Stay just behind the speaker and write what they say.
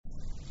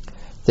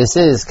This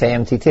is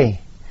KMTT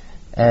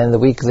and the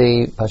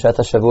weekly Parshat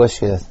HaShavua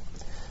Shir.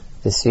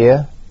 This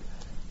year,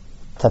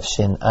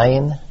 Tafshin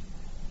Ayin,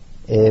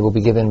 will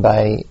be given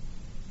by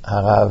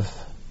Harav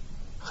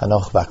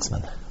Chanoch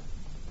Waxman.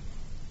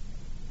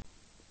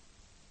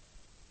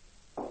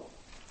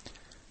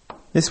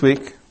 This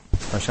week,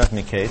 Parshat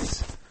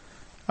Miketz,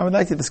 I would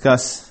like to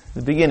discuss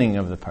the beginning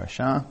of the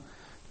Parsha,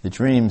 the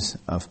dreams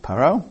of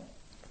Paro,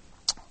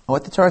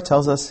 what the Torah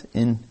tells us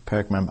in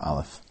Perek Mem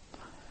Aleph.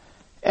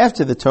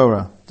 After the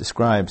Torah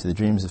describes the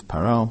dreams of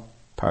Paro,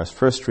 Paro's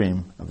first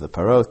dream of the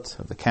parot,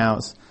 of the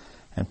cows,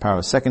 and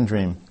Paro's second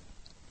dream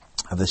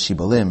of the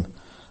shibolim,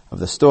 of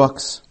the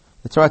storks,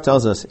 the Torah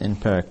tells us in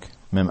Perek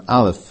Mem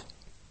Aleph,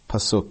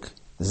 Pasuk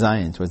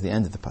Zayin, towards the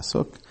end of the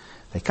Pasuk,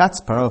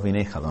 Vekatz Paro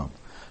v'nei chalom.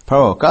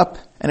 Paro woke up,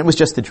 and it was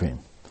just a dream.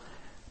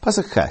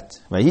 Pasuk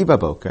Chet, Vayi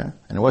baboker,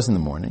 and it was in the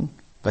morning,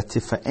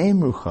 Vatifa'em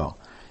rucho,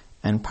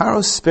 and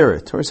Paro's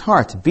spirit, or his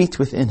heart, beat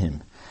within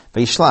him.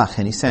 Vayishlach,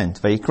 and he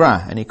sent.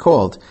 Vayikra, and he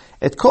called.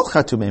 Et kol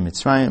chatumei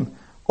Mitzrayim,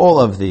 all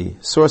of the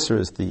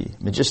sorcerers, the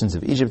magicians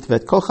of Egypt.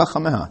 Vet kol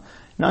chachameha,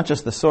 not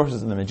just the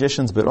sorcerers and the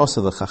magicians, but also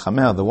the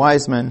chachameha, the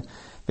wise men.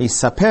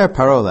 Vayisaper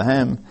Paro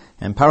lahem,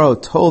 and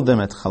Paro told them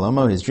at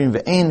chalomo, his dream,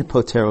 ve'ein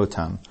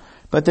poterotam.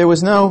 But there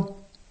was no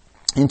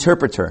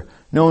interpreter,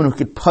 no one who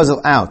could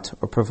puzzle out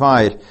or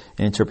provide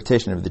an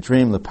interpretation of the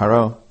dream,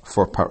 Paro,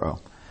 for Paro.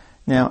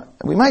 Now,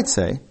 we might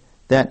say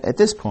that at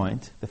this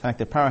point, the fact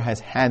that Paro has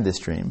had this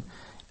dream,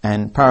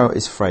 and Paro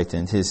is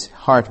frightened, his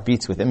heart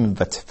beats within him,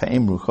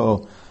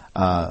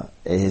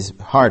 his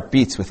heart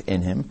beats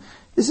within him.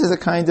 This is a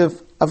kind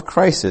of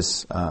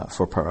crisis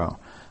for Paro.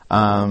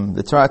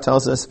 The Torah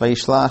tells us,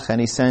 Vayishlach, and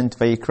he sent,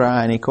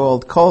 Vayikra, and he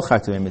called, Kol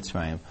Chatumei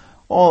Mitzrayim,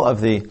 all of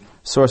the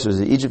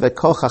sorcerers of Egypt,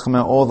 Kol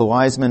Chachameh, all the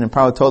wise men, and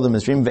Paro told them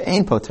his dream,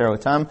 Ve'ein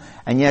poterotam,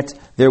 and yet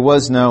there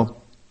was no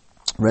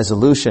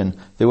resolution,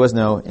 there was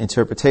no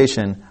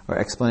interpretation or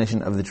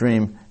explanation of the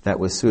dream that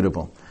was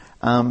suitable.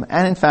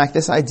 And in fact,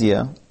 this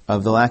idea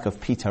of the lack of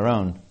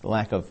pitaron, the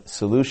lack of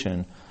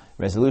solution,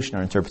 resolution,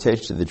 or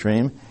interpretation to the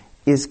dream,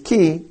 is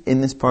key in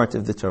this part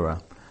of the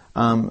Torah.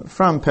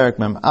 From Perek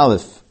Mem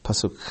Aleph,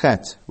 Pasuk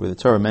Chet, where the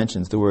Torah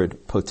mentions the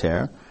word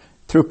poter,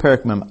 through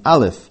Perek Mem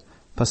Aleph,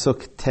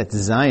 Pasuk Tet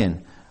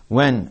Zayin,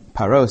 when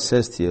Paro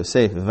says to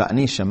Yosef,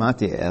 Va'ani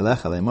shamati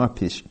elecha lemar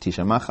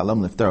tishama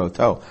chalom liftar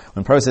oto.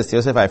 When Paro says to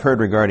Yosef, I've heard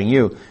regarding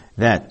you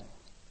that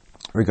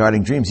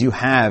regarding dreams you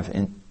have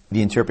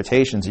the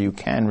interpretations, or you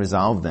can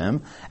resolve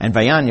them. And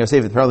Vayan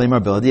Yosef et Paro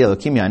lemar biladi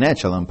elokim yanet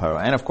shalom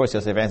Paro. And of course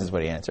Yosef answers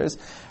what he answers.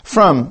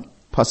 From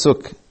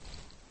Pasuk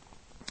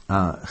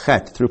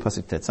Chet through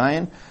Pasuk Tet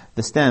Zayin,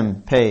 the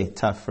stem Pei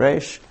Taf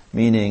Resh,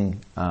 meaning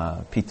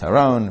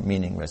pitaron,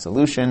 meaning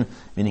resolution,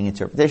 meaning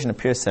interpretation,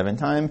 appears 7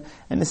 times.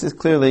 And this is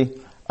clearly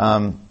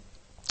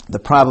the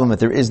problem that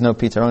there is no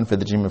pitaron for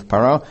the dream of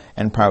Paro,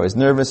 and Paro is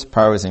nervous,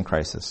 Paro is in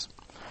crisis.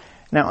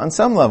 Now, on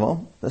some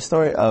level, the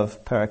story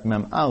of Perek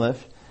Mem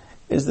Aleph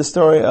is the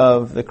story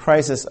of the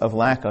crisis of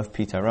lack of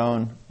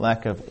pitaron,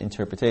 lack of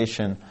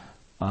interpretation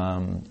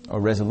or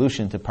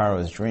resolution to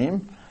Paro's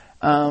dream,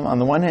 on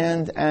the one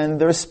hand, and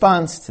the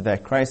response to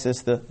that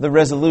crisis, the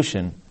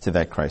resolution to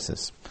that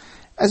crisis.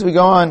 As we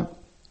go on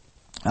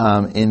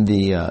in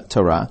the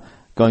Torah,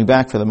 going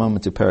back for the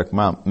moment to Perek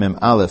Mem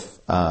Aleph,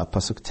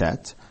 Pasuk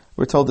Tet,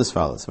 we're told as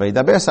follows: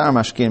 Vayidaber Sar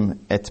Mashkim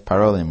et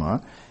Paro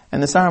lemar,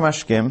 and the Sar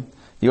Mashkim,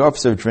 the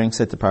officer of drink,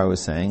 said to Paro,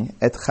 was saying,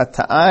 Et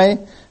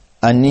Chata'ai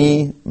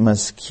ani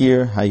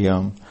maskir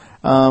hayom.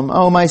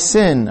 Oh, my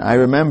sin, I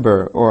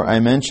remember, or I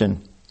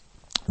mention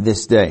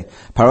this day.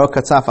 Paro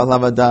katzaf al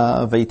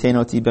lavada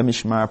vayitenoti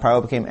b'mishmar.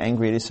 Paro became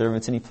angry at his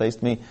servants, and he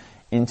placed me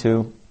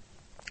into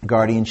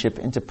guardianship,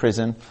 into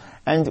prison.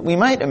 And we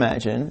might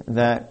imagine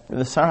that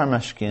the Sar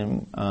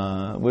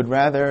HaMashkim would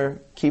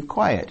rather keep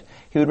quiet.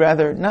 He would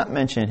rather not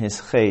mention his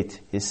chait,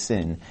 his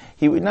sin.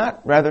 He would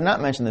rather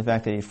not mention the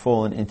fact that he'd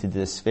fallen into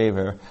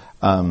disfavor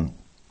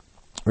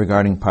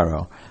regarding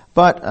Paro.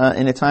 But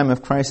in a time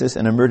of crisis,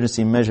 an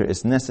emergency measure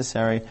is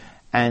necessary,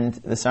 and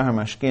the Sar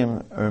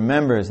HaMashkim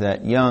remembers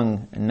that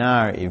young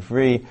Nar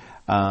Ivri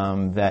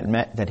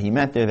that he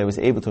met there, that was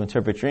able to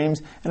interpret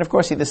dreams, and of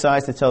course he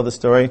decides to tell the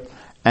story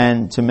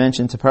and to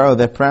mention to Paro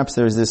that perhaps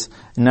there is this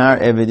Nar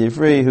Eved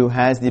Ivri who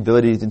has the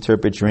ability to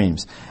interpret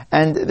dreams.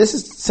 And this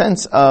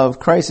sense of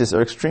crisis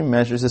or extreme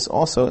measures is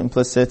also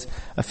implicit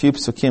a few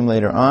psukim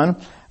later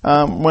on,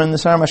 when the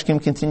Sar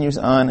Mashkim continues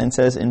on and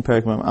says in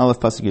Perek Mem Aleph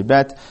Pasuk Yud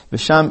Bet,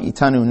 V'sham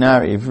itanu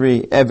Nar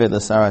Ivri Eved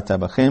l'Sar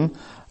Tabachim,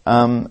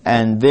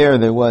 and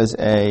there was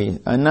a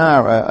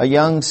Nar, a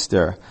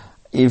youngster,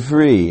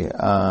 Ivri,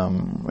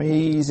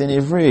 he's an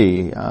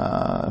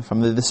Ivri, from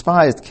the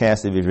despised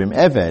caste of Ivrim,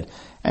 Eved,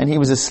 and he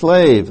was a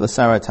slave,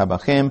 l'Sar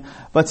Tabachim,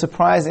 but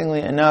surprisingly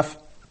enough,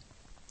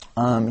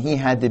 he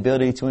had the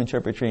ability to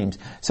interpret dreams.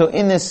 So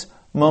in this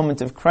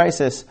moment of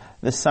crisis,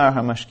 the Sar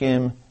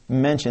HaMashkim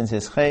mentions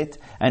his chait,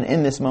 and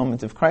in this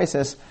moment of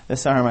crisis, the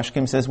Sar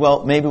HaMashkim says,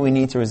 well, maybe we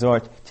need to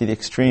resort to the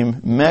extreme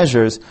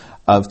measures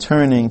of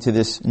turning to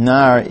this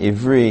Nar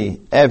Ivri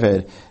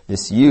Eved,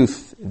 this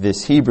youth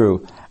this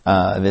Hebrew,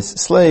 this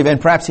slave, and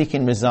perhaps he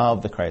can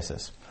resolve the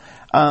crisis.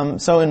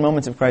 So in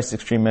moments of crisis,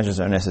 extreme measures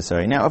are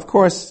necessary. Now, of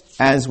course,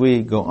 as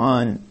we go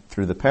on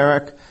through the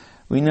parak,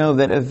 we know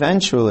that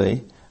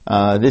eventually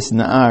this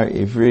Na'ar,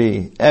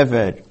 Ivri,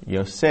 Eved,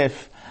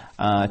 Yosef,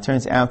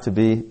 turns out to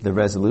be the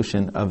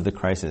resolution of the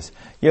crisis.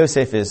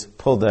 Yosef is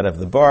pulled out of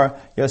the bar.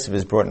 Yosef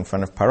is brought in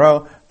front of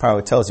Paro.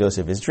 Paro tells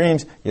Yosef his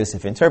dreams.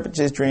 Yosef interprets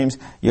his dreams.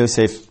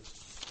 Yosef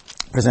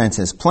presents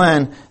his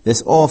plan.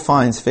 This all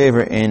finds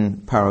favor in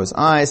Paro's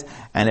eyes.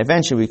 And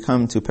eventually we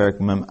come to Perek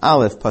Mem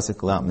Aleph,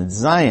 Pasuk Lamed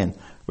Zayin,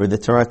 where the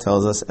Torah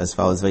tells us as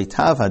follows,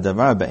 Veitav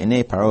hadavar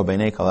ba'inei Paro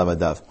ba'inei kol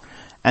avadav.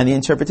 And the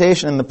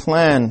interpretation and the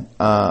plan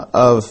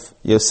of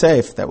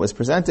Yosef that was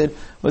presented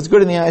was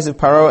good in the eyes of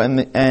Paro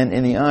and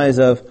in the eyes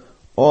of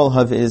all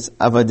of his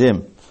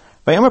avadim.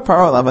 Vayomer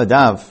Paro al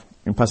avadav,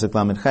 in Pasuk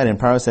Lamed Chet, and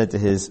Paro said to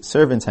his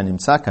servants,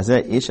 Hanimtza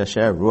kazeh ish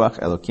asher ruach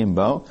elokim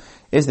bo,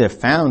 is there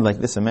found like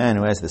this a man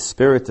who has the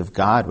spirit of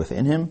God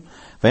within him?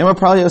 Vayomer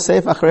Paro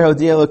Yosef achrei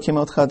hodi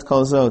elokim otchad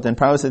kol zot, and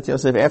Paro said to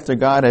Yosef, after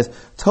God has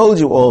told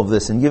you all of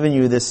this and given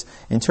you this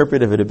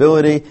interpretive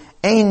ability,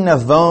 ein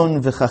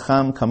navon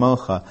v'chacham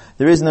kamocha,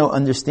 there is no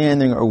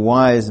understanding or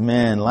wise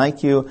man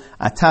like you.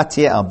 Ata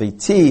tieh al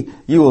beiti,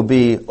 you will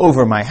be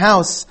over my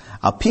house.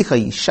 Al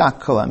picha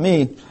yishak kol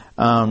ami,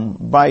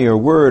 by your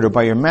word or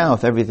by your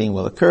mouth, everything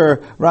will occur.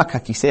 Rak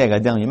hakisei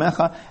agadel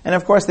yimecha. And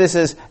of course, this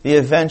is the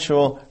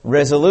eventual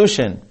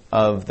resolution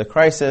of the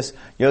crisis.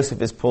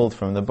 Yosef is pulled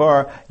from the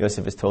bar.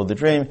 Yosef is told the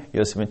dream.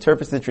 Yosef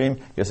interprets the dream.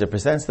 Yosef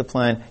presents the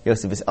plan.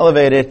 Yosef is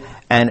elevated.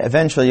 And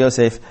eventually,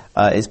 Yosef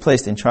is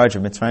placed in charge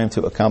of Mitzrayim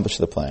to accomplish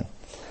the plan.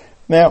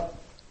 Now,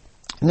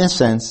 in this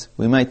sense,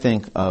 we might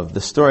think of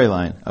the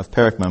storyline of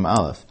Perek Mem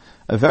Aleph,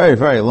 a very,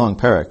 very long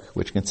parak,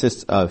 which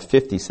consists of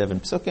 57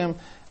 psukim,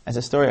 as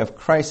a story of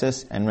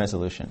crisis and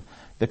resolution.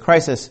 The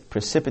crisis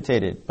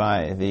precipitated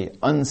by the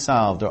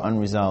unsolved or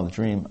unresolved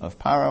dream of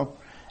Paro,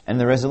 and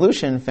the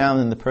resolution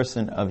found in the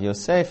person of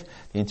Yosef,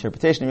 the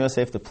interpretation of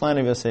Yosef, the plan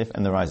of Yosef,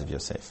 and the rise of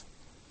Yosef.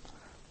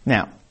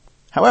 Now,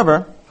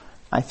 however,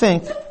 I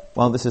think,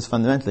 while this is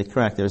fundamentally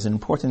correct, there's an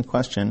important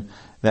question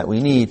that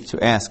we need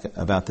to ask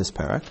about this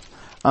parak,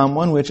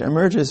 one which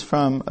emerges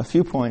from a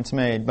few points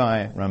made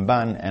by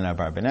Ramban and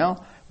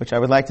Abarbanel, which I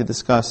would like to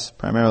discuss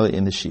primarily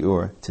in the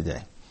shiur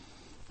today.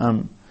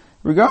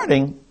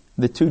 Regarding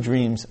the two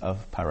dreams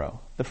of Paro.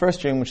 The first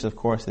dream, which is of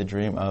course the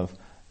dream of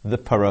the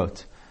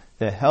parot,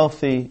 the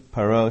healthy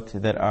parot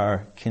that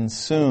are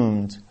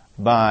consumed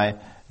by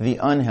the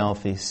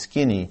unhealthy,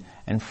 skinny,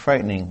 and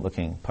frightening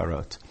looking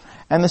parot.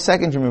 And the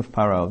second dream of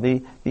Paro,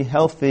 the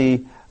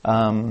healthy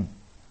shibolim,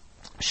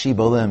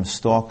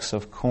 stalks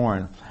of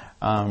corn,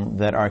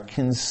 that are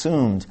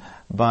consumed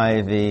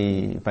by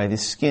the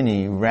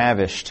skinny,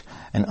 ravished,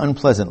 and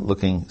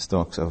unpleasant-looking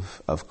stalks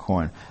of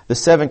corn. The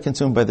seven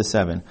consumed by the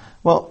seven.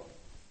 Well,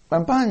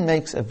 Ramban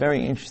makes a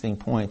very interesting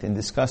point in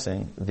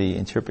discussing the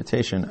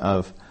interpretation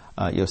of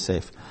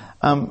Yosef.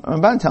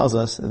 Ramban tells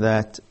us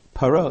that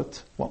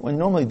parot, what one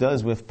normally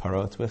does with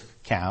parot, with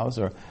cows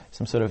or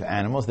some sort of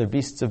animals, they're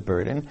beasts of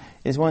burden,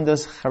 is one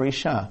does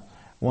charisha,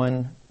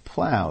 one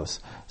plows.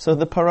 So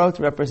the parot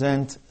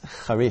represent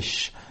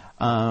charish,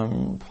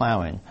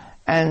 plowing.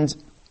 And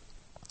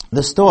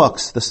the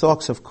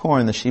stalks of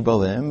corn, the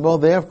shibolim, well,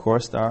 they of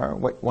course are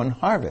what one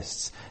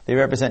harvests. They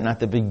represent not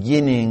the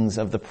beginnings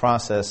of the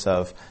process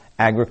of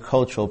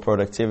agricultural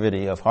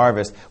productivity of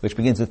harvest, which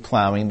begins with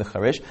plowing, the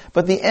charish,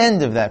 but the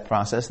end of that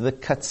process, the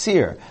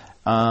katsir,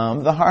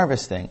 the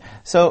harvesting.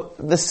 So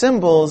the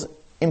symbols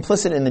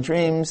implicit in the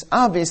dreams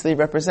obviously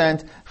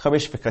represent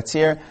charish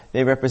v'katsir.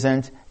 They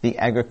represent the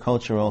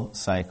agricultural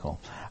cycle.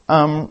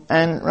 And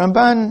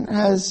Ramban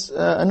has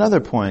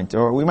another point,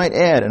 or we might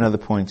add another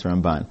point to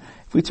Ramban.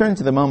 If we turn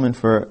to the moment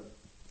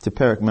to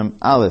Perek Mem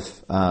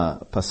Aleph,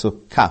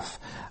 Pasuk Kaf,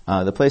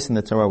 the place in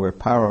the Torah where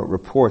Paro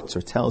reports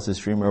or tells his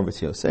dream over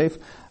to Yosef,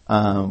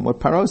 what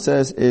Paro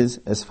says is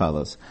as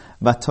follows: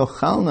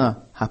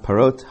 Vatochalna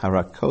haparot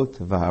harakot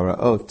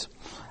v'haraot.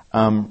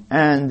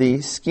 And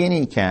the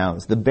skinny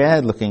cows, the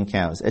bad-looking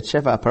cows, et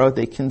sheva aparot,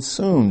 they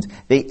consumed,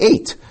 they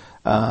ate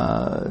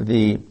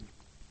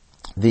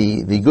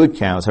the good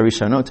cows,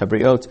 harishonot,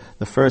 habriot,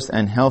 the first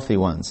and healthy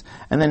ones.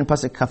 And then in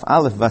Pasuk Kaf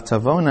Aleph,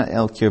 vatavona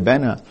el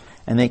kirbena,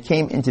 and they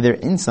came into their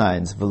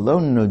insides,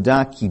 v'lo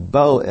noda ki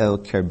bo el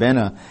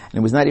kirbena, and it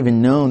was not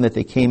even known that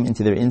they came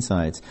into their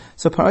insides.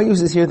 So Paro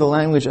uses here the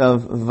language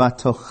of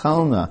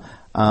vatochalna,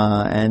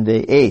 and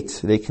they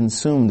ate, they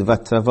consumed,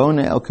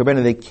 vatavona el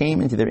kirbena, they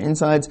came into their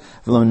insides,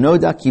 v'lo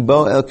noda ki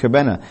bo el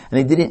kirbena, and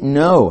they didn't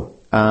know.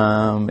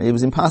 It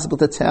was impossible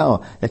to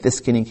tell that the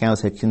skinny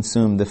cows had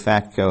consumed the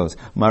fat cows.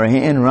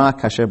 Marahen ra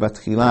kasher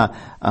batchila,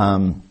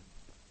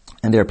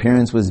 and their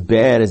appearance was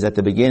bad as at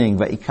the beginning.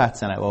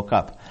 Va'ikatz, and I woke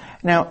up.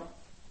 Now,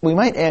 we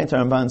might add to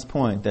Ramban's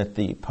point that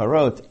the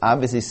parot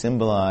obviously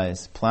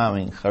symbolize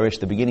plowing, charish,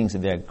 the beginnings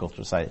of the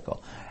agricultural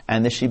cycle.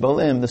 And the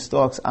shibolim, the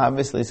stalks,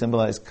 obviously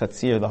symbolize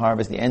katsir, the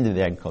harvest, the end of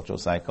the agricultural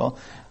cycle.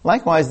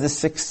 Likewise, the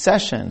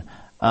succession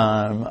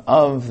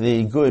of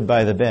the good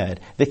by the bad,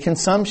 the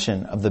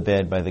consumption of the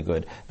bad by the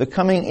good, the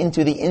coming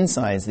into the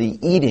insides, the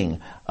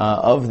eating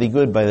of the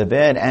good by the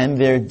bad, and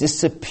their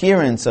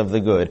disappearance of the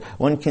good.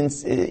 One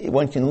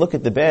can look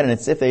at the bad and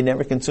it's as if they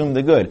never consumed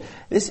the good.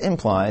 This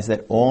implies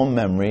that all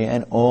memory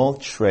and all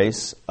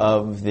trace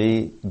of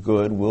the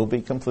good will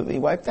be completely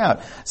wiped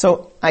out.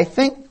 So I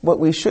think what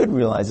we should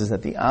realize is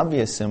that the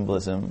obvious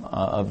symbolism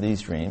of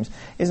these dreams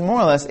is more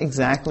or less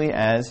exactly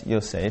as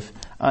Yosef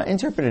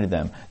interpreted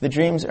them. The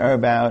dreams are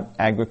about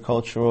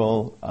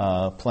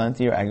agricultural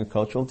plenty or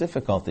agricultural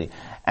difficulty.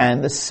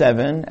 And the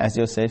 7, as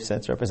Yosef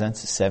says,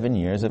 represents 7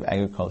 years of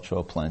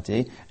agricultural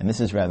plenty, and this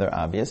is rather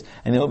obvious,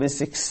 and they will be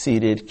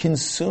succeeded,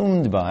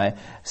 consumed by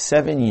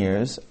 7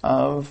 years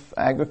of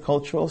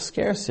agricultural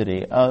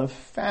scarcity, of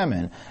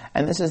famine.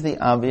 And this is the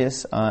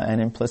obvious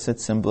and implicit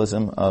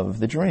symbolism of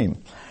the dream.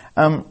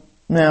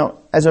 Now,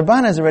 as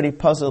Ramban has already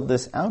puzzled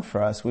this out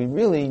for us, we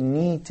really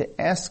need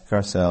to ask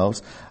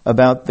ourselves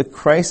about the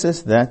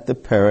crisis that the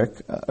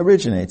Perek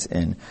originates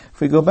in. If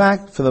we go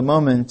back for the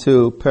moment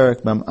to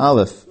Perek Mem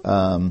Aleph,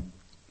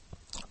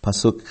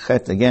 Pasuk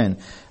Chet again,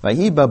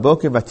 Vayi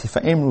ba'boker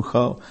v'tifa'im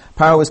rucho.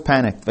 Paro was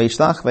panicked.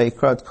 Vayishlach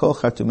vayikrat kol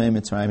chartumei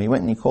Mitzrayim. He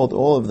went and he called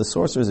all of the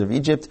sorcerers of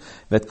Egypt,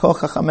 v'et kol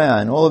chachamea,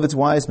 and all of its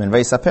wise men.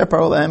 Vayisaper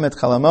Paro lehem et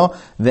chalamo,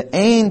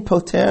 ve'ein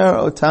poter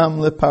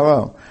otam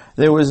leParo.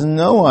 There was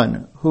no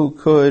one who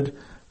could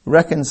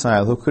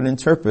reconcile, who could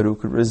interpret, who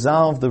could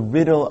resolve the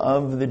riddle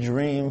of the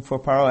dream for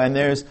Paro. And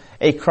there's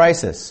a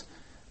crisis.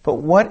 But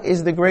what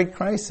is the great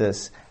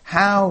crisis?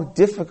 How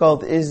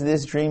difficult is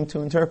this dream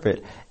to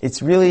interpret?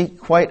 It's really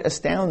quite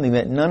astounding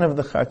that none of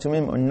the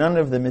Chartumim or none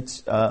of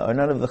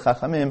the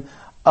Chachamim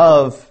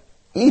of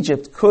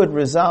Egypt could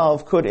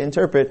resolve, could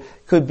interpret,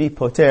 could be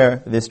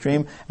poter this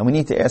dream. And we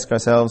need to ask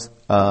ourselves,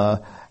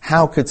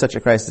 how could such a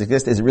crisis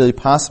exist? Is it really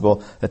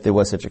possible that there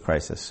was such a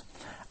crisis?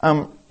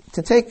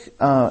 To take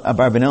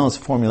Abarbanel's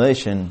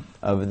formulation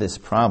of this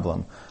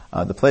problem,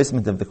 the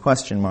placement of the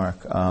question mark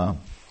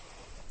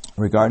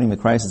regarding the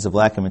crisis of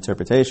lack of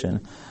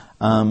interpretation,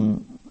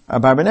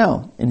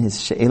 Abarbanel, in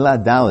his She'elah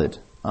Daled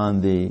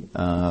on the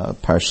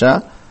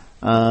Parsha,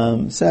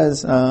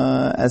 says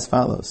as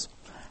follows: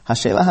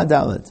 HaShe'elah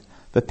HaDaled,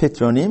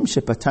 B'pitronim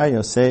shepatar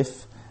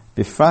Yosef,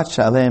 bifrat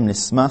she'aleim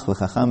nismach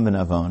l'chacham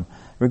v'navon.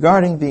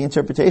 Regarding the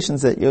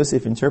interpretations that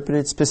Yosef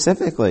interpreted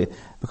specifically,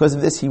 because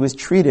of this he was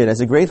treated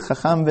as a great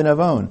chacham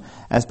v'navon.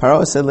 As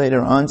Paro said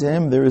later on to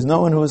him, there is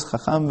no one who is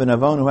chacham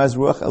v'navon who has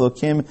ruach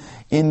Elokim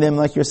in them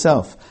like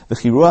yourself.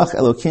 V'chi ruach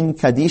Elokim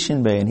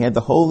kadishin bei, and he had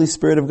the Holy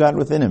Spirit of God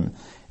within him.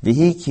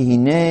 V'hi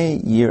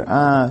kihine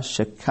yir'ah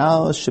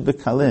shekal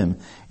shebekalim.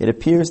 It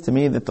appears to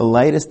me that the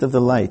lightest of the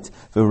light,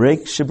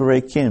 v'reik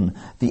shebereikim,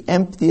 the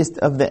emptiest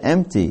of the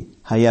empty,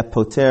 haya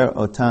poter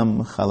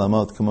otam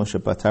chalamot kamo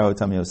shepatar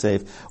otam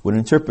Yosef, would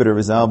interpret or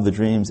resolve the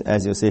dreams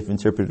as Yosef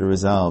interpreted or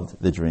resolved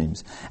the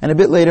dreams. And a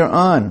bit later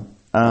on,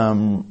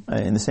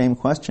 in the same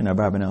question,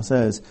 Abarbanel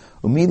says,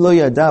 "Umi lo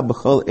yada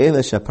b'chol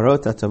ele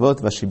shaparot hatavot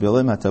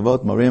v'shibolim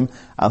hatavot morim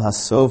al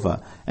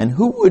hasova." And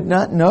who would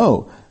not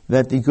know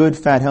that the good,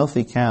 fat,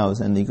 healthy cows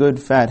and the good,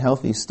 fat,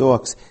 healthy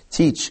stalks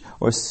teach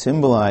or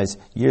symbolize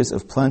years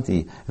of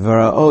plenty.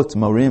 V'ra'ot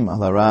morim al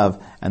harav,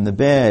 and the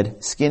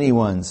bad, skinny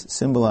ones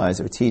symbolize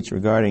or teach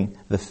regarding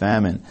the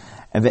famine.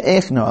 And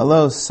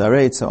Abarbanel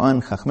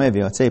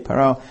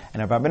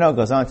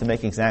goes on to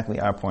make exactly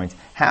our point.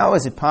 How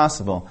is it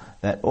possible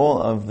that all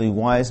of the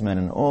wise men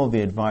and all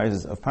the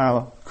advisors of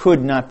Paro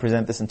could not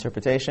present this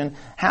interpretation?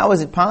 How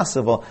is it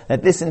possible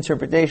that this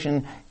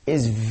interpretation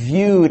is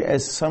viewed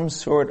as some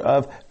sort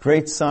of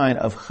great sign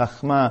of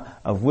chachma,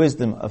 of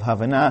wisdom, of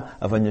havana,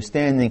 of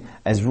understanding,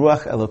 as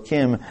ruach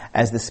Elokim,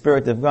 as the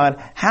Spirit of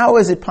God? How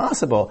is it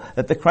possible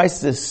that the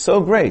crisis is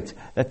so great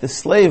that the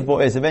slave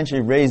boy is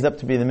eventually raised up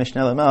to be the Mishneh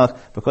LaMelech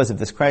because of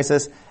this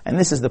crisis? And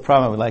this is the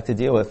problem I would like to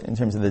deal with in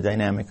terms of the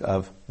dynamic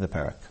of the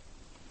Perek.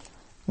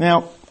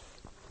 Now,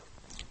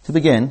 to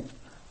begin,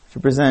 to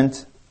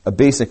present a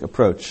basic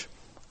approach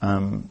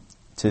to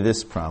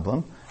this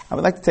problem, I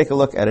would like to take a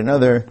look at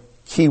another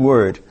key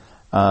word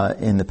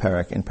in the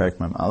Perek, in Perek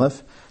Mem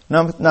Aleph.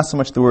 Not so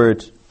much the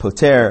word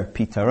poter,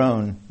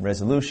 pitaron,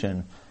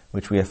 resolution,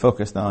 which we have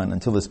focused on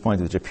until this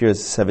point, which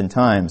appears 7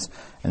 times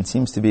and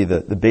seems to be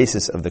the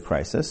basis of the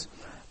crisis,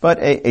 but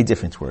a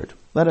different word.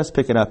 Let us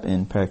pick it up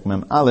in Perek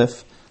Mem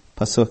Aleph,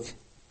 Pasuk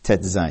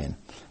Tet Zayin.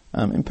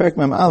 In Perek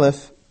Mem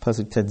Aleph,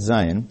 Pasuk Tet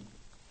Zayin,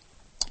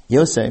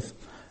 Yosef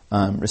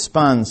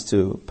responds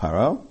to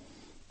Paro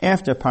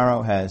after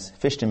Paro has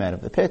fished him out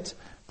of the pit,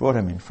 brought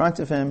him in front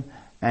of him,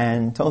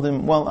 and told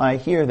him, well, I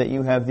hear that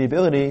you have the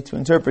ability to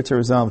interpret, to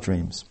resolve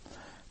dreams.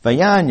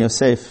 Vayan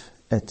Yosef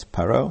et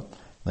Paro,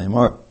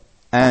 Lemor.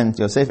 And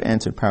Yosef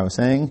answered Paro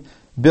saying,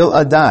 Bil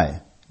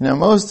Adai. Now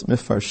most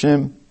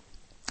Mefarshim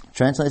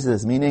translates it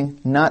as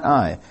meaning, not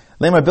I.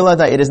 Lemor Bil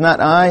Adai, it is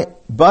not I,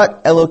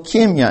 but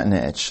Elokim Yatne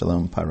et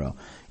Shalom Paro.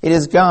 It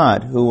is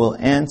God who will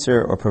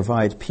answer or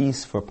provide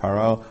peace for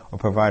Paro or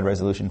provide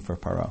resolution for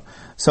Paro.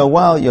 So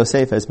while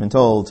Yosef has been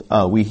told,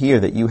 we hear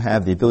that you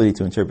have the ability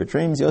to interpret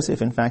dreams,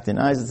 Yosef in fact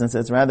denies it and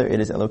says rather it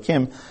is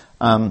Elokim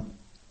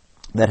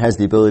that has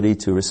the ability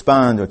to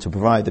respond or to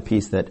provide the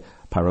peace that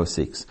Paro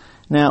seeks.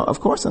 Now, of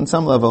course, on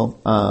some level,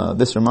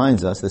 this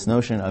reminds us, this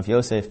notion of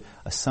Yosef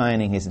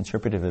assigning his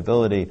interpretive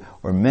ability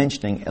or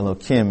mentioning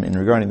Elokim in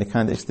regarding the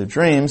context of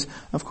dreams,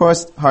 of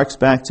course, harks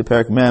back to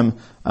Perek Mem,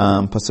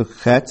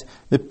 Pasuk Chet,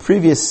 the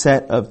previous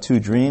set of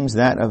two dreams,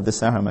 that of the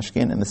Sar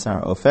HaMashkin and the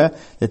Sar HaOfeh,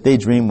 that they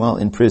dream while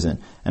in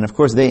prison. And of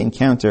course, they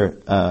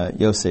encounter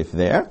Yosef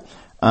there.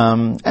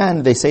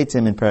 And they say to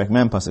him in Perek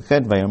Mem, Pasuk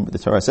Chet, the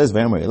Torah says,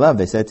 Vayomer Elav,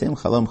 they said to him,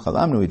 Chalom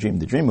chalamnu, we dreamed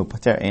the dream,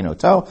 upater ein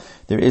oto,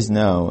 there is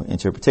no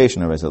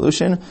interpretation or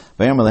resolution.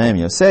 Vayomer Lehem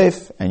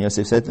Yosef, and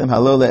Yosef said to them,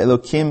 Halo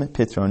le'elokim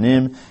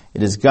pitronim,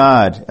 it is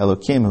God,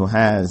 Elokim, who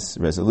has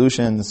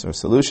resolutions or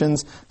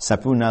solutions,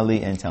 Sapu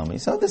nali, and tell me.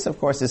 So this, of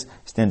course, is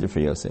standard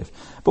for Yosef.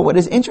 But what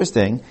is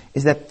interesting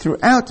is that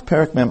throughout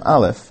Perek Mem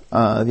Aleph,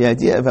 the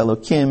idea of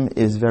Elokim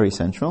is very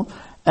central.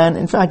 And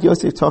in fact,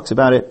 Yosef talks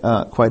about it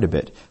quite a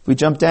bit. If we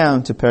jump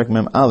down to Perek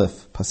Mem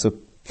Aleph, Pasuk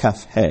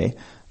Kaf He,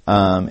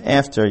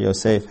 after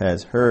Yosef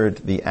has heard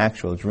the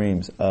actual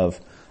dreams of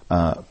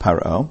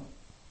Paro,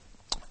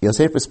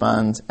 Yosef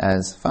responds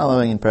as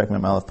following in Perek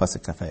Mem Aleph,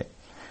 Pasuk Kaf He.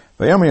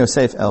 Vayomer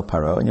Yosef el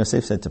Paro, and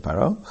Yosef said to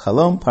Paro,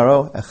 Chalom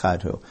Paro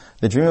echadhu.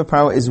 The dream of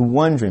Paro is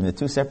one dream. The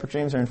two separate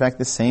dreams are in fact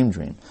the same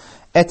dream.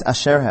 Et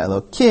asher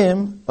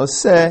ha'elokim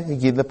oseh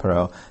higid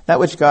leParo. That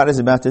which God is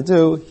about to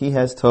do, He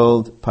has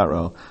told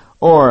Paro.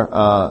 Or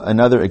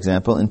another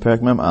example in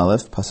Perek Mem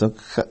Aleph,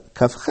 Pasuk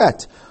Kaf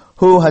Chet.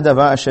 Hu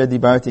hadavar asher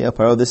dibarti el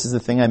Paro. This is the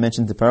thing I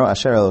mentioned to Paro.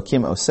 Asher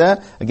elokim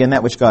oseh. Again,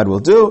 that which God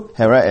will do.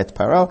 Hera et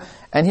Paro.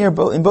 And here,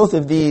 in both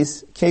of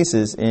these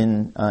cases,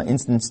 in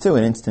instance 2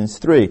 and instance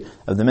 3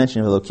 of the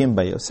mention of Elokim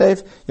by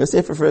Yosef,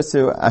 Yosef refers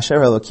to Asher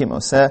Elokim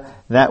Oseh,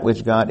 that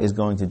which God is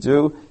going to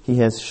do. He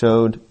has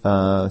showed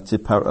to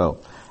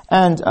Paro.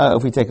 And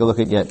if we take a look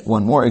at yet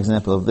one more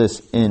example of this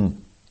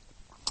in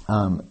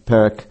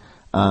Perek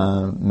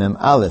Mem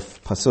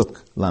Aleph,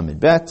 Pasuk Lamed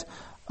Bet,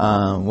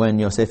 when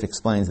Yosef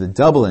explains the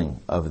doubling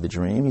of the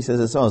dream, he says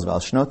as follows, Val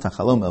shnot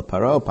tachalom el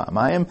Paro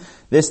pa'amayim,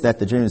 this that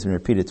the dream has been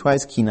repeated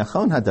twice, ki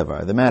nachon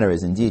hadavar, the matter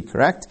is indeed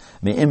correct,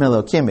 me'im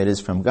Elokim, it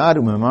is from God,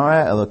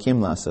 u'memara Elokim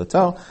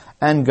la'asoto,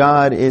 and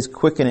God is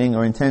quickening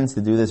or intends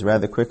to do this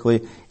rather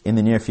quickly in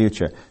the near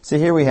future. So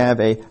here we have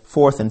a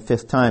fourth and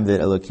fifth time that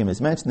Elokim is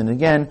mentioned, and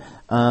again,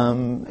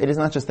 it is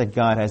not just that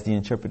God has the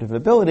interpretive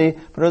ability,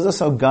 but it is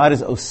also God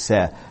is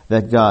oseh,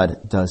 that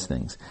God does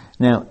things.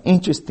 Now,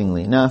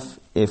 interestingly enough,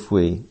 if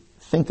we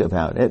think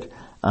about it,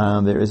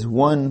 there is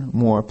one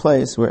more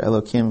place where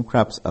Elokim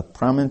crops up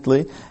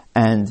prominently,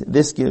 and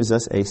this gives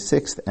us a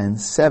sixth and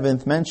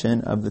seventh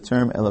mention of the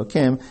term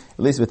Elokim, at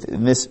least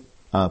within this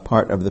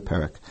part of the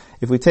Perek.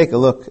 If we take a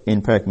look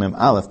in Perek Mem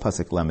Aleph,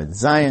 Pasuk Lamed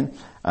Zayin,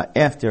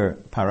 after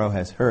Paro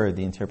has heard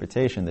the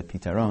interpretation, the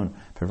Pitaron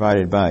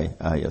provided by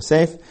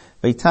Yosef,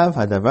 V'itav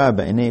hadavar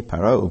ba'inei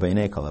Paro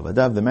u'ba'inei kol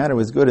avadav, the matter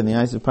was good in the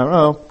eyes of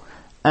Paro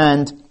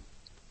and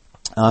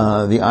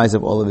the eyes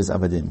of all of his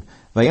avadim.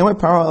 Vayomer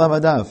Paro al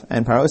avadav,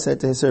 and Paro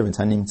said to his servants,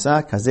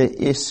 Hanimtza kazeh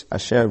ish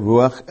asher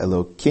ruach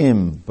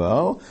Elokim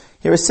bo.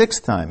 Here a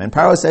sixth time, and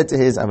Paro said to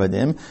his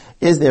avadim,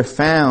 is there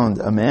found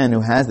a man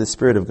who has the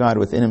Spirit of God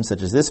within him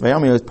such as this?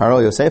 Vayomer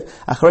Paro Yosef,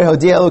 achrei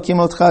hodia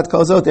Elokim otcha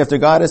kol zot, after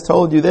God has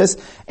told you this,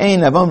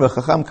 ein avon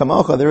v'chacham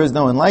kamocha, there is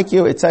no one like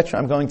you, etc.,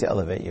 I'm going to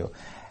elevate you.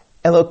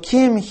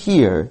 Elokim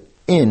here,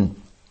 in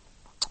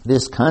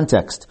this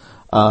context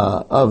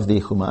of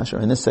the Chumash, or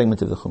in this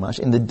segment of the Chumash,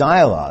 in the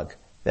dialogue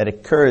that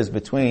occurs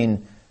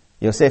between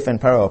Yosef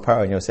and Paro, or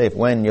Paro and Yosef,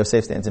 when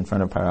Yosef stands in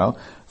front of Paro,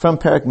 from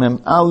Perek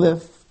Mem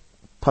Aleph,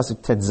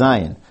 Pasuk Tet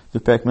Zayin, to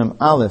Perek Mem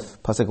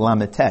Aleph, Pasuk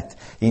Lamed Tet,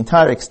 the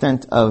entire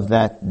extent of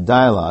that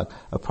dialogue,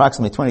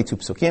 approximately 22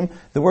 psukim,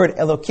 the word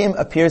Elokim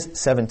appears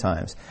 7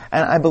 times.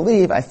 And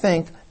I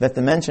think that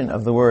the mention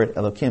of the word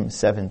Elokim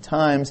 7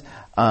 times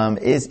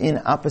is in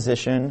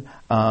opposition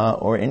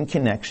or in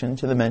connection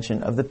to the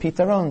mention of the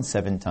Pitaron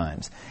 7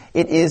 times.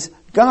 It is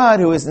God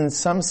who is in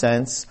some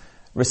sense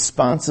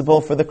responsible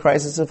for the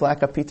crisis of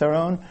lack of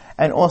pitaron,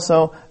 and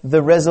also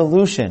the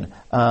resolution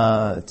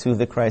to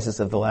the crisis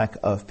of the lack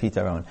of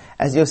pitaron.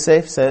 As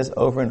Yosef says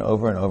over and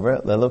over and over,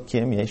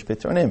 Lelokim yesh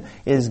pitronim.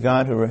 It is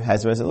God who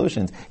has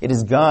resolutions. It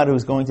is God who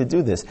is going to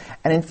do this.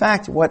 And in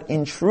fact, what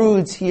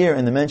intrudes here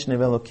in the mention of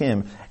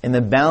Elokim, in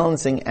the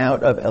balancing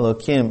out of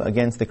Elokim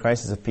against the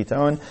crisis of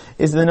pitaron,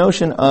 is the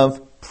notion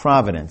of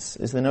providence,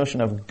 is the notion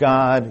of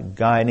God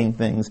guiding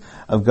things,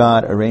 of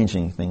God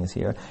arranging things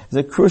here.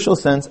 There's a crucial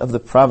sense of the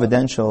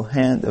providential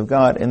hand of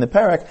God in the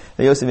Perek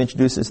that Yosef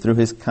introduces through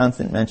his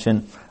constant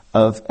mention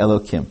of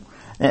Elokim.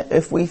 Now,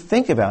 if we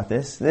think about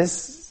this,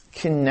 this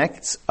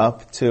connects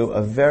up to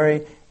a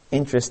very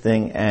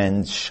interesting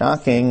and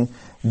shocking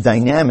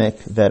dynamic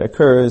that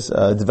occurs,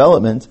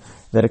 development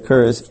that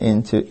occurs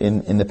in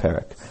the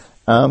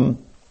Perek.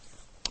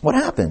 What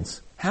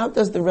happens? How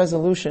does the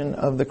resolution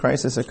of the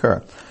crisis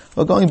occur?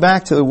 Well, going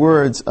back to the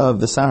words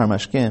of the Sar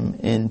HaMashkim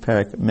in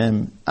Perek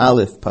Mem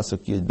Aleph,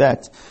 Pasuk Yud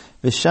Bet,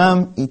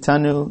 V'sham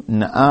itanu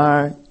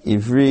na'ar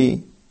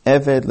ivri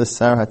eved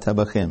l'sar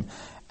hatabachim.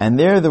 And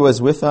there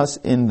was with us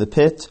in the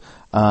pit,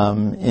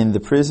 in the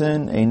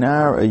prison, a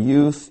nar, a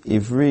youth,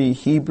 Ivri,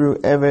 Hebrew,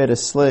 Eved, a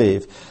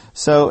slave.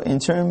 So in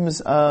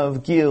terms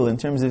of gil, in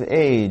terms of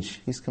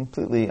age, he's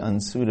completely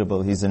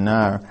unsuitable. He's a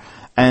nar.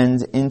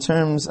 And in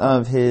terms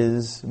of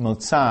his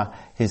motzah,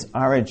 his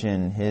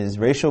origin, his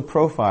racial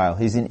profile,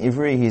 he's an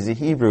Ivri, he's a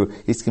Hebrew,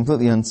 he's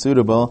completely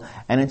unsuitable.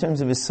 And in terms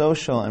of his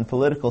social and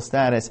political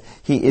status,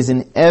 he is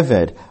an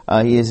Eved,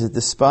 he is a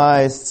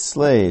despised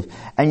slave.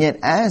 And yet,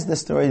 as the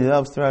story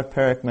develops throughout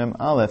Perek Mem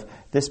Aleph,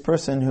 this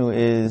person who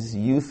is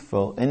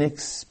youthful,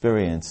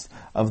 inexperienced,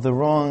 of the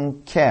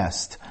wrong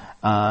caste,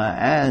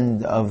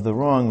 and of the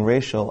wrong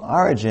racial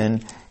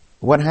origin,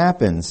 what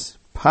happens?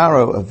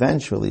 Paro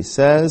eventually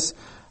says,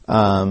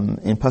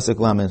 in Pasuk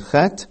Lamed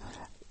Chet,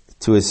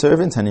 to his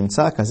servants,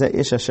 Hanimtza kazeh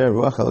ish asher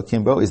ruach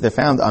Elokim bo, is there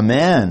found a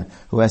man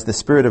who has the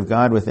Spirit of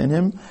God within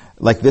him,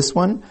 like this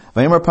one?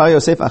 Vayimar Paro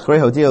Yosef achrei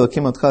hodi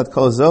Elokim otcha et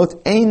kol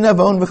zot, ein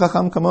navon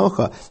v'chacham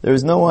kamocha. There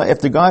is no one,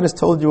 after God has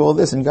told you all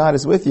this and God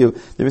is with you,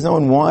 there is no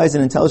one wise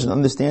and intelligent,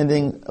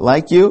 understanding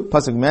like you.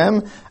 Pasuk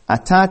Mem,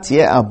 ata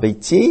tieh al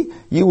beiti,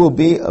 you will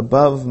be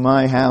above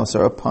my house,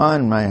 or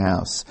upon my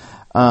house.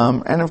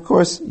 And of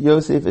course,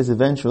 Yosef is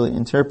eventually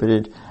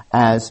interpreted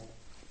as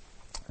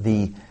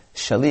the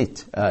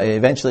Shalit,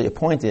 eventually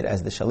appointed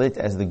as the Shalit,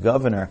 as the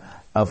governor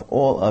of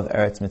all of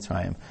Eretz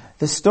Mitzrayim.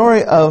 The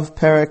story of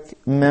Perek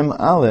Mem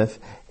Aleph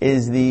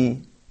is the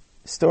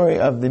story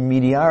of the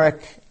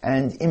meteoric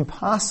and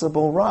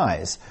impossible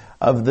rise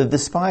of the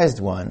despised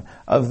one,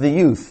 of the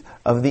youth,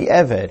 of the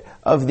Eved,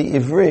 of the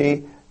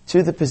Ivri,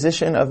 to the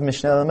position of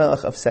Mishneh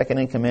Melech, of second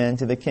in command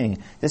to the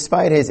king.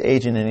 Despite his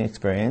age and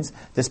inexperience,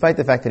 despite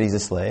the fact that he's a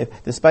slave,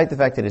 despite the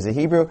fact that he's a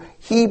Hebrew,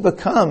 he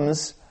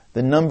becomes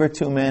the number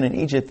 2 man in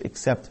Egypt,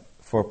 except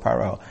for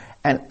Paro.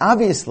 And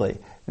obviously,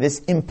 this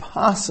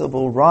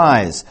impossible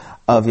rise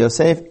of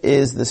Yosef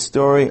is the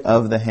story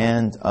of the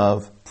hand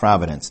of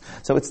providence.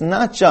 So it's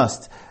not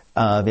just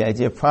the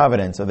idea of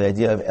providence, or the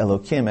idea of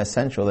Elokim as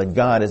central, that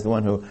God is the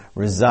one who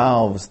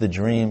resolves the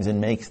dreams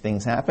and makes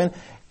things happen.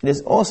 It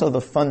is also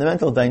the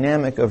fundamental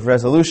dynamic of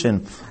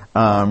resolution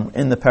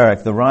in the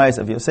Perek. The rise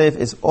of Yosef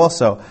is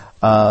also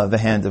the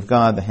hand of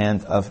God, the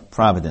hand of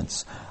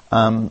providence.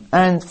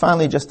 And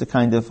finally, just to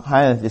kind of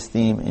highlight this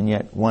theme in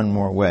yet one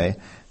more way,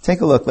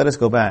 take a look, let us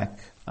go back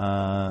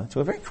to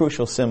a very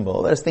crucial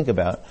symbol. Let us think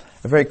about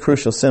a very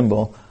crucial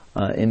symbol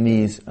in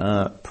these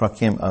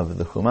prakim of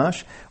the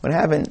Chumash. What I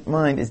have in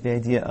mind is the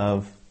idea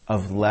of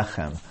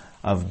lechem,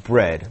 of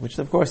bread, which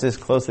of course is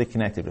closely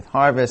connected with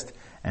harvest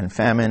and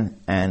famine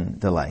and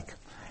the like.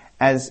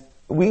 As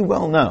we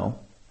well know,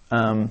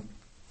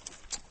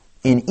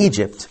 in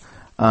Egypt,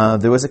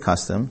 there was a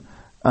custom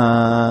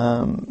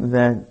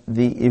that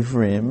the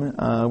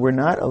Ivrim were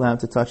not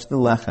allowed to touch the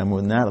lechem,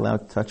 were not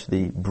allowed to touch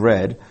the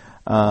bread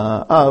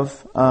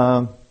of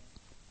the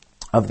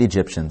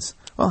Egyptians.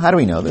 Well, how do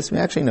we know this? We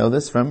actually know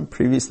this from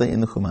previously in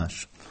the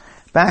Chumash.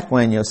 Back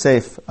when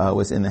Yosef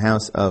was in the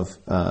house of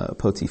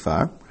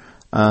Potiphar,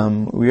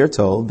 we are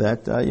told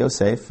that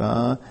Yosef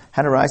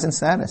had a rise in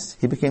status.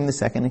 He became the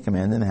second in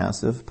command in the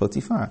house of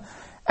Potiphar.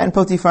 And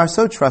Potiphar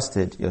so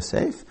trusted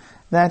Yosef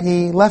that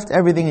he left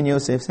everything in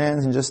Yosef's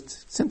hands and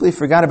just simply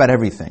forgot about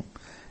everything.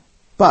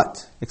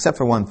 But, except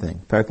for one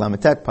thing, Perek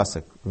Lametet,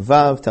 Pasuk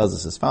Vav, tells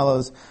us as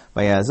follows,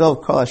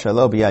 Vayazov kol asher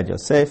lo biyad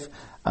Yosef,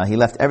 he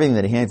left everything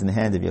that he had in the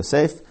hands of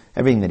Yosef,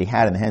 everything that he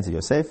had in the hands of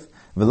Yosef,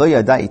 V'lo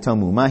yada ito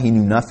muma, he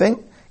knew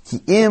nothing, Ki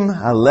im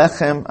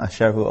halechem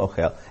asher hu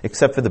ochel,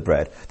 except for the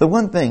bread. The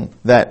one thing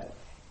that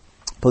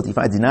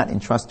Potiphar did not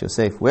entrust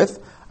Yosef with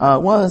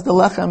was the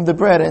lechem, the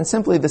bread. And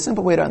the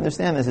simple way to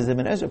understand this, as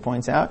Ibn Ezra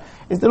points out,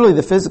 is literally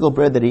the physical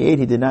bread that he ate,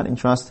 he did not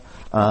entrust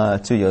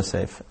to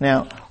Yosef.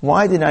 Now,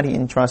 why did not he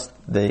entrust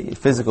the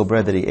physical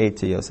bread that he ate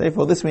to Yosef?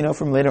 Well, this we know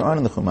from later on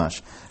in the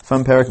Chumash,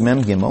 from Perek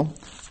Mem Gimel,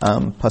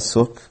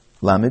 Pasuk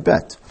Lamed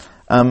Bet.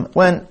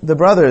 When the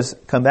brothers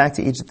come back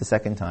to Egypt the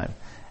second time,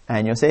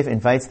 and Yosef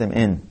invites them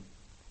in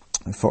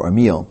for a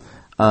meal,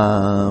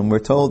 we're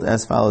told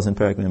as follows in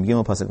Perek Mem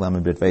Gimel, Pasuk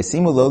Lamed Bet,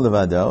 Vayisimu lo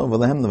levado,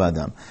 v'lehem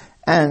levadam.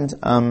 And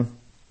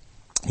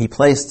he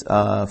placed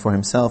for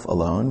himself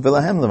alone,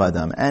 v'lahem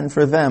levadam, and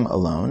for them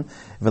alone,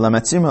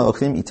 v'lamatzim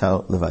ha'ochlim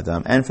ito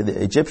levadam, and for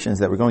the Egyptians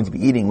that were going to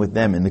be eating with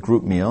them in the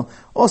group meal,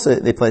 also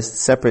they placed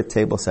separate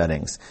table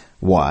settings.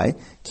 Why?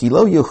 Ki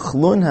lo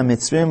yuchlun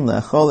ha'mitzrim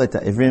le'achol et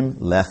ha'ivrim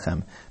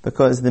lechem,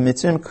 because the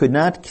Mitzrim could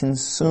not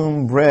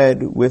consume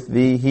bread with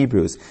the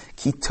Hebrews.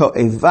 Ki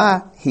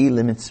to'eva hi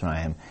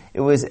le'mitzrayim.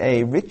 It was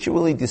a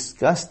ritually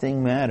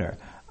disgusting matter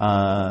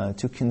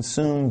to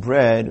consume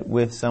bread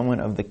with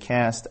someone of the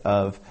caste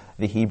of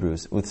the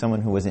Hebrews, with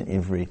someone who was an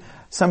Ivri.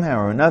 Somehow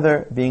or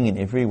another, being an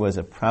Ivri was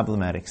a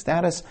problematic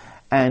status,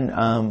 and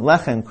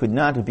lechem could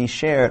not be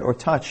shared or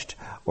touched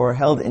or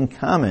held in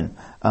common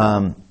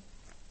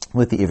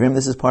with the Ivrim.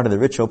 This is part of the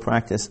ritual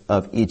practice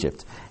of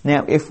Egypt.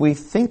 Now, if we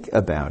think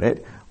about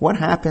it, what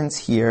happens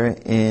here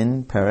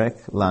in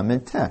Perek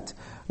Lamed Tet?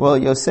 Well,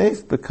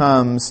 Yosef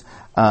becomes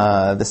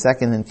the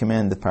second in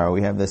command of Paro.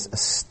 We have this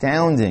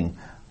astounding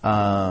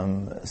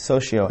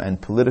socio and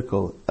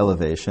political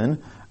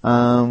elevation.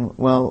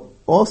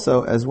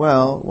 Also, as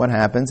well, what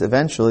happens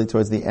eventually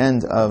towards the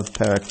end of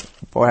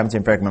what happens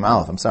in Perek Mem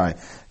Aleph,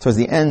 towards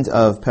the end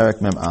of Perek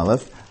Mem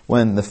Aleph,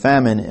 when the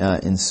famine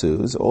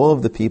ensues, all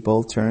of the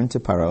people turn to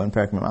Paro, and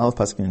Perek Mem Aleph,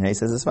 Pasuk Nun Hey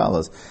says as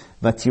follows,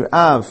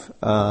 Vatirav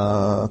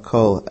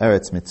kol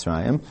Eretz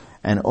Mitzrayim,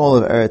 and all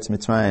of Eretz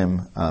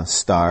Mitzrayim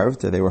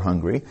starved, they were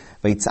hungry,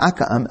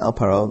 Vaitzaka'am el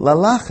Paro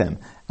lalachem,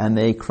 and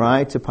they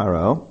cried to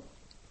Paro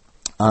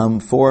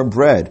for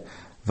bread.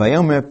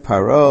 Vayomer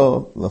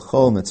Paro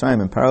l'chol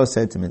Mitzrayim, and Paro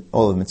said to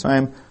all of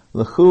Mitzrayim,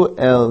 L'chu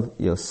el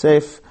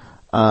Yosef,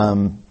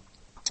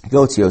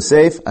 go to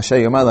Yosef, asher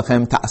yomar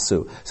lechem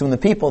ta'asu. So when the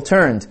people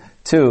turned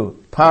to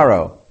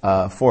Paro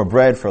for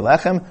bread, for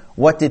lechem,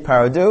 what did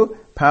Paro do?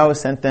 Paro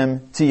sent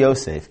them to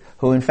Yosef,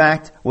 who in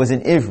fact was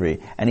an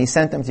Ivri, and he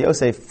sent them to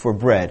Yosef for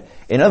bread.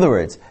 In other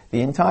words,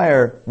 the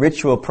entire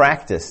ritual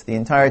practice, the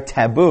entire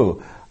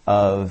taboo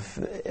of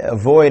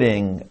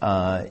avoiding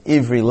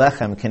Ivri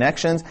Lechem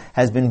connections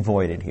has been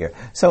voided here.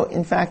 So,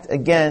 in fact,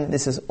 again,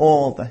 this is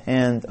all the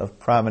hand of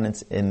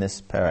providence in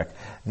this parak.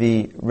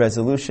 The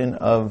resolution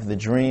of the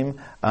dream,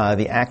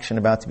 the action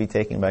about to be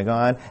taken by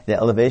God, the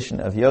elevation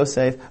of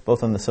Yosef,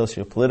 both on the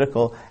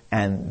socio-political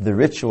and the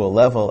ritual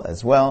level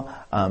as well,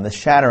 the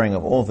shattering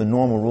of all the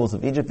normal rules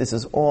of Egypt. This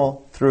is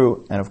all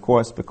through, and of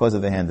course, because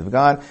of the hand of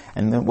God.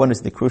 And then what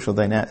is the crucial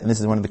dynamic? And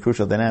this is one of the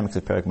crucial dynamics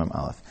of Perek Mem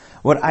Aleph.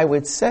 What I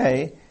would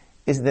say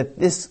is that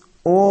this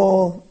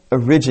all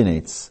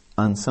originates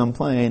on some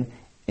plane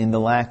in the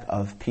lack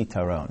of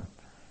pitaron.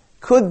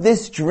 Could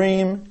this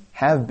dream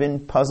have been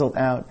puzzled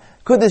out?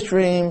 Could this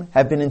dream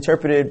have been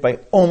interpreted by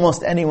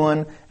almost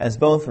anyone, as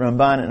both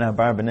Ramban and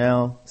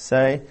Abarbanel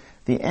say?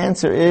 The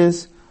answer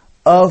is,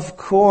 of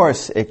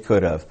course it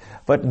could have.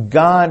 But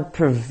God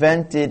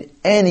prevented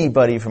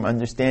anybody from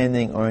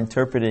understanding or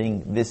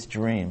interpreting this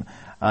dream.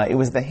 It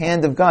was the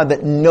hand of God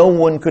that no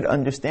one could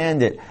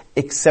understand it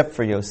except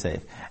for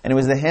Yosef. And it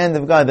was the hand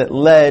of God that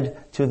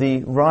led to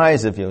the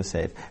rise of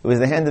Yosef. It was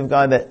the hand of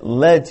God that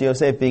led to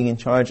Yosef being in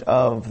charge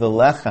of the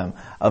lechem,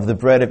 of the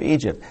bread of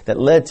Egypt, that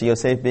led to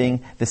Yosef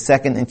being the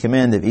second in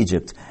command of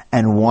Egypt.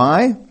 And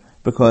why?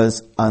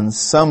 Because on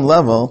some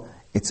level,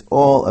 it's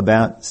all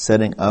about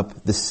setting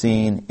up the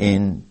scene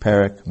in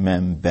Perek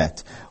Mem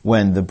Bet.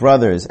 When the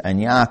brothers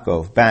and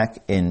Yaakov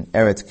back in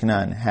Eretz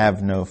Canaan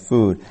have no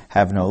food,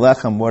 have no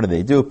lechem, what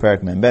do?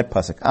 Perek Mem Bet,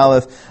 Pasuk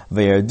Aleph,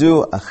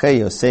 V'yardu achei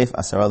Yosef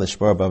asara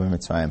l'shpor ba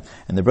b'Mitzrayim.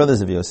 And the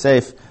brothers of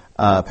Yosef,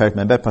 Perek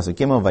Mem Bet, Pasuk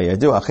Gimel,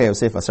 V'yardu achei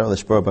Yosef asara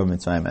l'shpor ba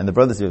b'Mitzrayim. And the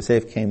brothers of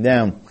Yosef came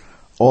down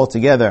all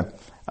together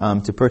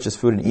to purchase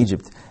food in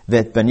Egypt.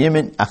 Vet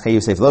Benyamin achei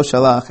Yosef lo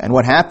shalach. And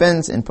what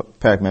happens in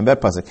Perek Mem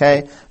Bet Pasuk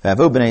Hey?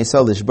 Ve'avu bnei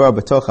Yisrael lishbar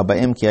b'toch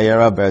habayim ki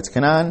hayarav be'eretz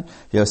Canaan.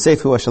 V'Yosef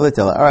hu hashalit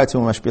el haaretz hu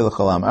mashpil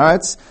l'chol am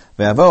haaretz.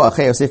 Ve'avu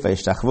achei Yosef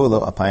v'yishtachvu lo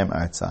apayim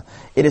aretza.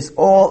 It is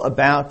all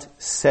about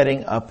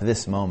setting up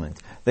this moment.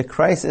 The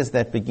crisis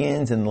that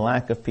begins in the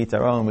lack of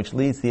pitaron, which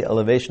leads to the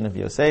elevation of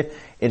Yosef,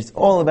 it's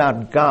all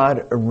about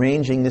God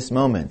arranging this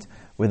moment,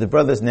 where the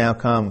brothers now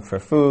come for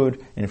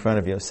food in front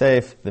of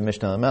Yosef, the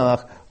Mishnah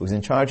Melech, who's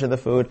in charge of the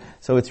food.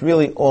 So it's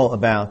really all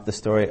about the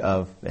story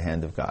of the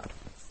hand of God.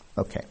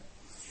 Okay.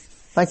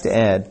 I'd like to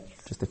add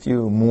just a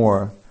few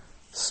more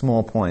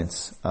small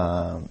points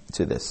to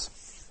this,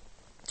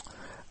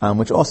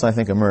 which also I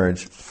think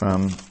emerge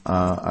from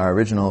our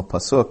original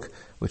pasuk,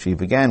 which we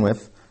began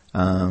with,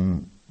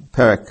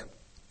 Perek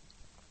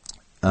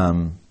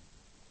Mem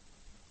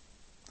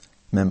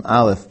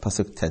Aleph,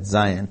 pasuk Tet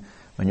Zayin,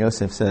 when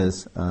Yosef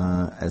says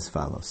as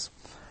follows: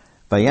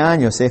 Bayan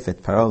Yosef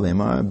et Paro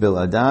lemar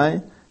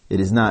biladai, it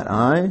is not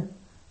I,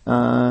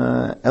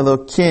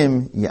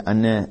 Elokim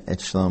ya'aneh et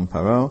shlom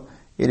Paro,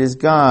 it is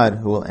God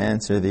who will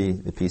answer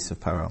the peace of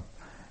Paro.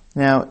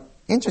 Now,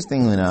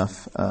 interestingly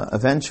enough,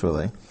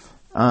 eventually,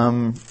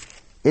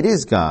 it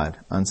is God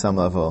on some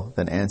level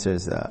that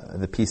answers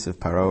the peace of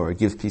Paro, or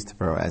gives peace to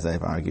Paro, as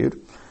I've argued.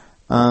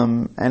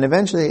 And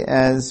eventually,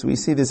 as we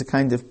see, there's a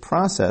kind of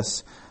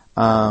process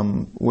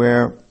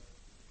where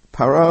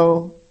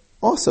Paro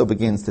also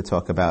begins to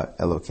talk about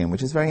Elokim,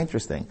 which is very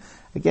interesting.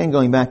 Again,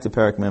 going back to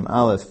Perek Mem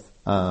Aleph,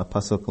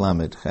 Pasuk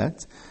Lamed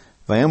Chet,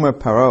 Vayomer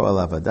Paro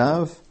el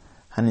avadav,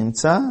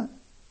 Hanimtza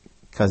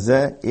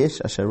kazeh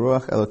ish asher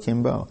ruach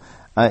Elokim bo.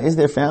 Is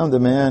there found a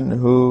man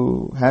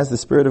who has the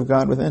Spirit of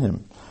God within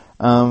him?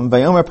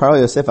 Vayomer Paro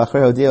Yosef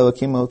acher hodi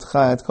Elokim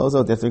otcha et kol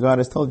zot, after God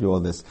has told you all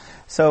this.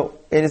 So,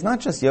 it is not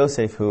just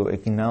Yosef who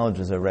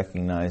acknowledges or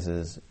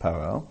recognizes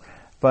Paro,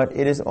 but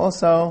it is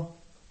also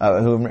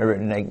who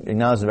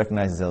acknowledges and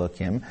recognizes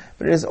Elokim,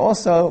 but it is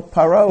also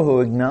Paro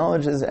who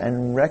acknowledges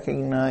and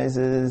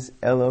recognizes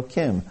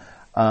Elokim.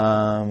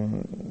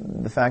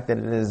 The fact that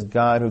it is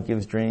God who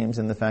gives dreams,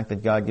 and the fact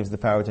that God gives the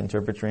power to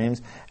interpret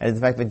dreams, and the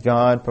fact that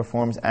God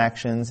performs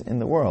actions in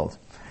the world.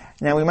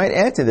 Now, we might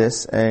add to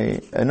this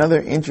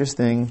another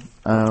interesting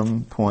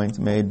point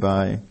made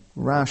by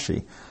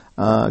Rashi.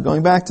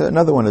 Going back to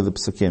another one of the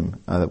psukim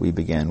that we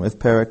began with,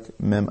 Perek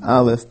Mem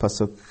Aleph,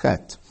 Pasuk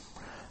Chet.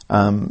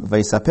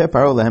 Vayisapeh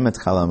Paro lehem et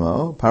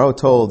chalamo. Paro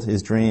told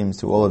his dreams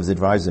to all of his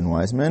advisors and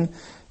wise men.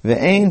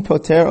 Ve'ein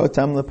poter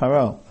otam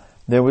leParo.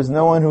 There was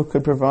no one who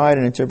could provide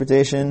an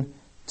interpretation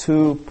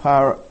to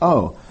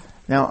Paro.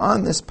 Now,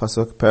 on this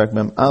pasuk, Perek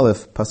Mem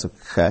Aleph, pasuk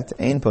Chet,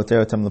 Ein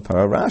Poter Otam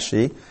LeParo,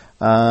 Rashi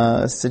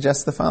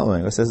suggests the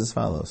following, or says as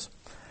follows: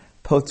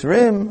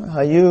 Potrim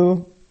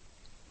Hayu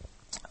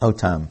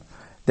Otam.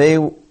 They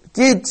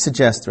did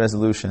suggest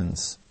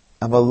resolutions,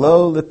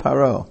 Avalo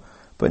LeParo,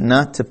 but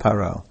not to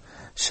Paro.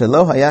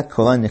 Shelo Hayat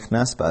Kolan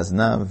Nichnas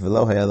Ba'aznav,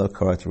 Velo Hayalo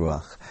Korat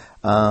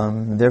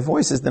Ruach. Their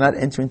voices did not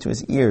enter into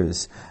his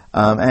ears,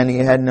 and he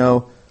had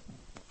no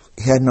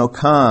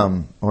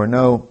calm or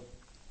no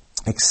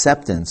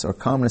acceptance or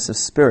calmness of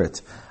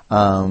spirit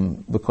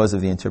because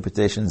of the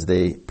interpretations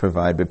they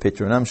provide by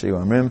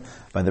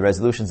the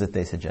resolutions that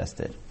they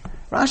suggested.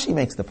 Rashi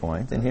makes the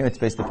point, and here it's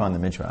based upon the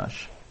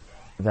Midrash,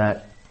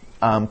 that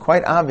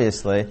quite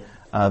obviously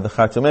the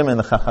Chartumim and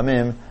the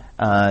Chachamim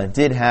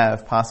did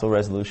have possible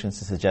resolutions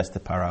to suggest to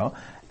Paro,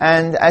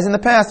 and as in the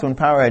past when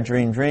Paro had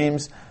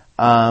dreams,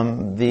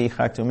 the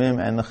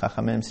Chartumim and the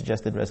Chachamim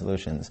suggested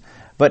resolutions.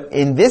 But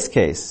in this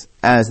case,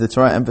 as the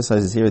Torah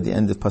emphasizes here at the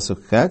end of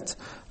Pasuk Chet,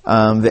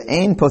 the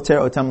Ein Poter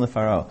Otam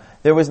LeParo,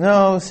 there was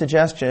no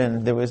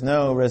suggestion, there was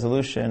no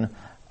resolution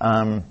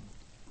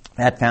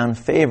that found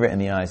favor in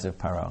the eyes of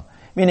Paro.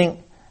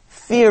 Meaning,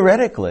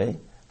 theoretically,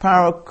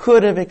 Paro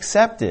could have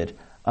accepted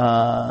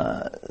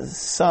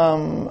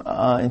some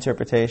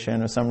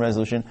interpretation or some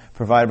resolution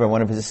provided by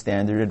one of his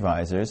standard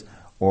advisors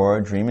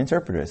or dream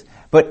interpreters.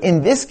 But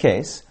in this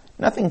case,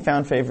 nothing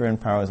found favor in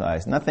Paro's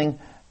eyes. Nothing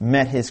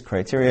met his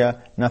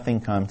criteria.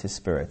 Nothing calmed his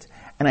spirit.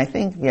 And I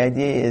think the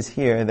idea is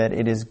here that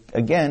it is,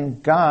 again,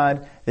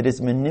 God that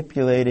is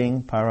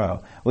manipulating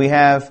Paro. We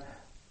have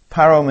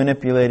Paro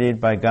manipulated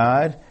by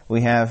God.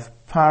 We have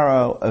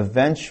Paro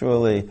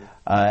eventually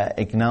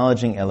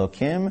acknowledging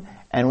Elokim.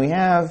 And we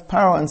have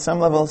Paro on some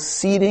level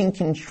ceding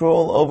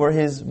control over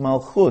his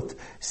malchut,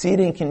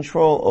 ceding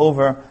control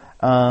over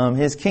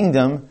his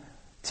kingdom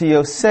to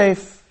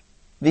Yosef,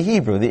 the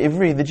Hebrew, the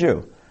Ivri, the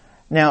Jew.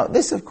 Now,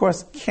 this, of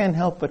course, can't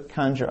help but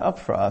conjure up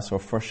for us or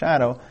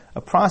foreshadow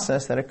a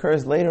process that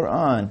occurs later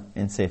on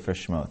in Sefer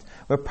Shemot,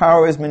 where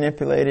Paro is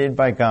manipulated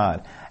by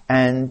God,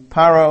 and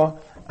Paro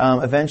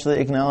eventually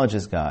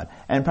acknowledges God,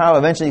 and Paro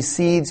eventually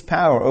cedes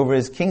power over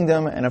his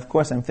kingdom. And of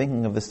course, I'm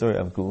thinking of the story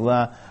of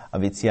Geulah,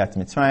 of Yetziat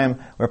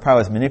Mitzrayim, where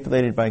Paro is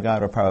manipulated by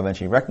God, where Paro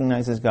eventually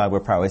recognizes God,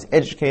 where Paro is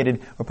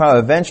educated, where Paro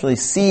eventually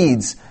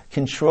cedes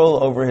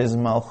control over his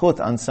malchut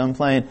on some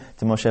plane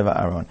to Moshe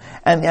Aaron.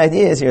 And the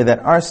idea is here that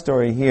our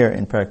story here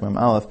in Perek Mem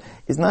Aleph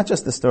is not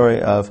just the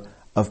story of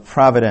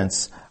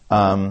providence,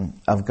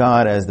 of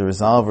God as the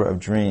resolver of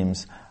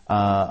dreams,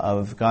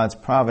 of God's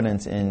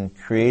providence in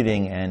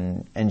creating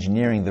and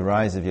engineering the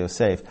rise of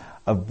Yosef,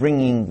 of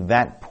bringing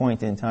that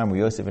point in time where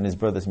Yosef and his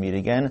brothers meet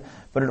again,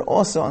 but it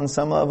also on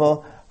some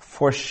level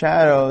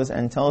foreshadows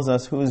and tells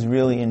us who's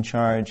really in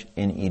charge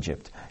in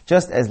Egypt.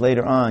 Just as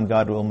later on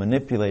God will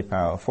manipulate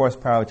Paro, force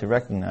Paro to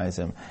recognize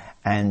him,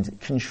 and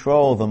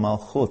control the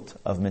malchut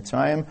of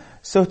Mitzrayim,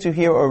 so to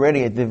here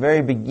already at the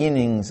very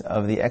beginnings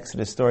of the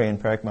Exodus story in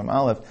Perek Mem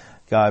Aleph,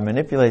 God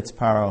manipulates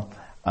Paro,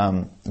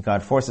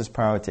 God forces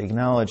Paro to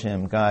acknowledge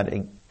him,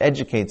 God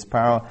educates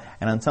Paro,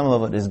 and on some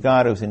level it is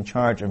God who's in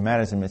charge of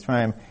matters in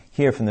Mitzrayim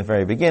here from the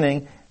very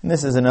beginning. And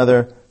this is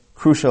another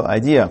crucial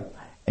idea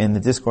in the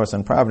discourse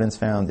on providence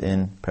found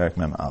in Perek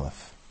Mem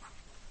Aleph.